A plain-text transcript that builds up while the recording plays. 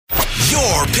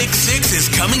Your Pick 6 is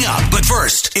coming up. But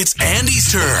first, it's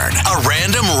Andy's turn. A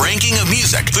random ranking of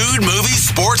music, food, movies,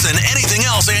 sports, and anything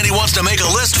else Andy wants to make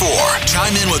a list for.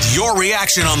 Chime in with your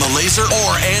reaction on the Laser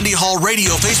or Andy Hall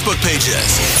Radio Facebook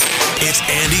pages. It's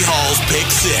Andy Hall's Pick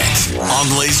 6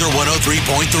 on Laser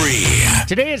 103.3.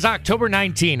 Today is October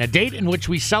 19, a date in which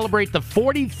we celebrate the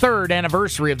 43rd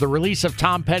anniversary of the release of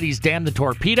Tom Petty's Damn the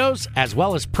Torpedoes, as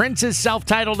well as Prince's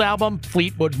self-titled album,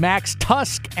 Fleetwood Mac's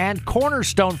Tusk, and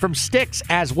Cornerstone from Styx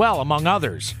as well, among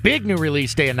others. Big new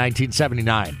release day in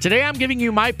 1979. Today I'm giving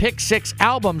you my Pick 6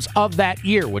 albums of that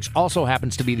year, which also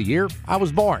happens to be the year I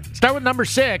was born. Start with number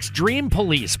 6, Dream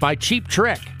Police by Cheap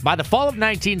Trick. By the fall of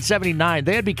 1979,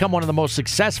 they had become one of the most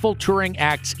successful touring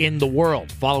acts in the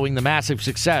world, following the massive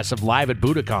success of Live at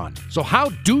Budokan. So how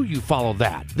do you follow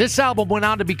that? This album went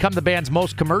on to become the band's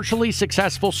most commercially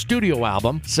successful studio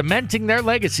album, cementing their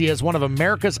legacy as one of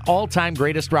America's all-time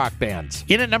greatest rock bands.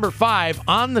 In at number 5,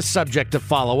 on the subject of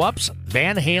follow-ups,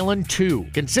 Van Halen 2.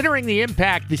 Considering the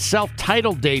impact the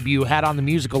self-titled debut had on the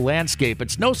musical landscape,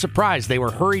 it's no surprise they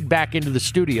were hurried back into the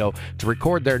studio to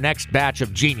record their next batch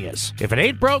of genius. If it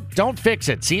ain't broke, don't fix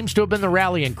it seems to have been the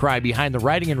rallying cry behind the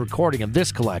writing and recording of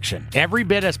this collection. Every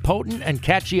bit as potent and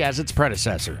catchy as its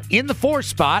predecessor. In the 4th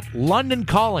spot, London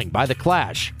Calling by The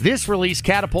Clash. This release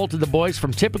catapulted the boys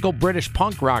from typical British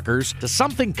punk rockers to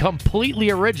something completely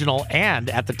original and,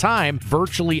 at the time,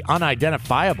 virtually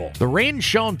unidentifiable. The range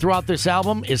shown throughout this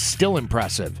album is still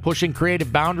impressive, pushing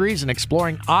creative boundaries and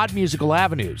exploring odd musical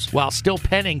avenues, while still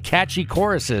penning catchy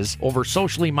choruses over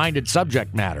socially minded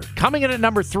subject matter. Coming in at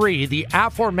number 3, the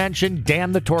aforementioned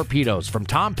Damn the Torpedoes from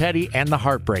Tom Petty and the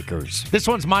Heartbreakers. This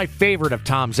one's my favorite of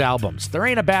Tom's albums. There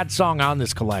ain't a bad song on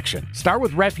this collection. Start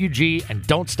with Refugee and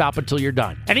don't stop until you're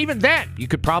done. And even then, you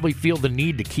could probably feel the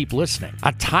need to keep listening.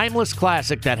 A timeless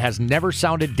classic that has never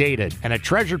sounded dated, and a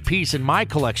treasured piece in my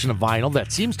collection of vinyl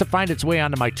that seems to find its way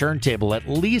onto my turntable at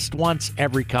least once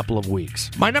every couple of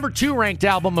weeks. My number 2 ranked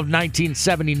album of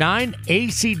 1979,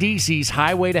 AC/DC's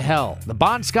Highway to Hell. The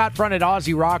Bon Scott-fronted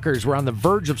Aussie rockers were on the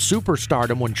verge of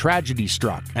superstardom when tragedy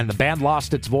struck, and the band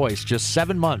lost its voice just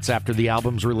 7 months after the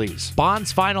album's release.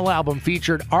 Bon's final album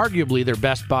featured arguably their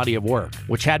best body of work,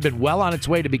 which had been well on its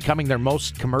way to becoming their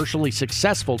most commercially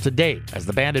successful to date, as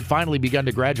the band had finally begun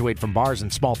to graduate from bars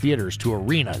and small theaters to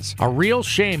arenas. A real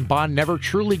shame Bon never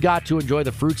truly got to enjoy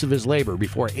the fruits of his labor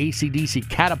before AC/DC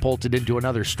catapulted into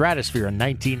another stratosphere in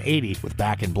 1980 with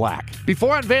Back in Black.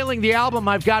 Before unveiling the album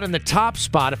I've got in the top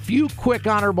spot, a few quick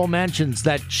honorable mentions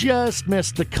that just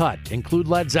missed the cut include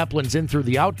Led Zeppelin's In Through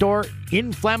the Outdoor,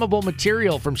 Inflammable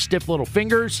Material from Stiff Little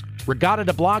Fingers, Regatta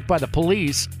de Blanc by The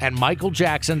Police, and Michael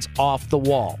Jackson's Off the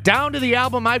Wall. Down to the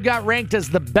album I've got ranked as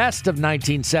the best of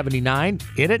 1979.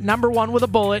 In at number 1 with a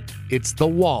bullet, it's The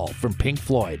Wall from Pink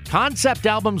Floyd. Concept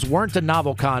albums weren't a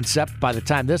novel concept by the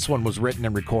time this one was written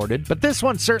and recorded, but this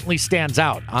one certainly stands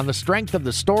out on the strength of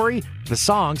the story, the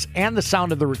songs, and the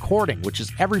sound of the recording, which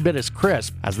is every bit as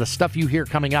crisp as the stuff you hear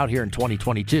coming out here in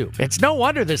 2022. It's no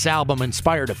wonder this album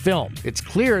inspired a film. It's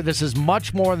clear this is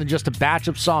much more than just a batch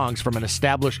of songs from an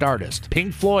established artist.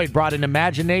 Pink Floyd brought an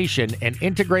imagination and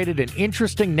integrated an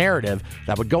interesting narrative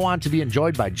that would go on to be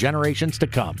enjoyed by generations to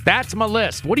come. That's my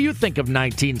list. What do you think of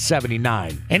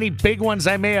 1979? Any big ones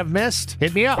I may have missed?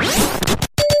 Hit me up.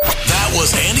 That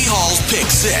was Andy Hall's Pick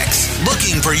 6.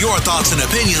 Looking for your thoughts and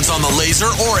opinions on the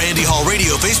Laser or Andy Hall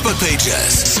Radio Facebook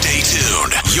pages. Stay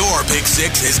tuned. Your Pick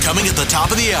 6 is coming at the top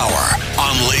of the hour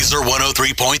on Laser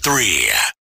 103.3.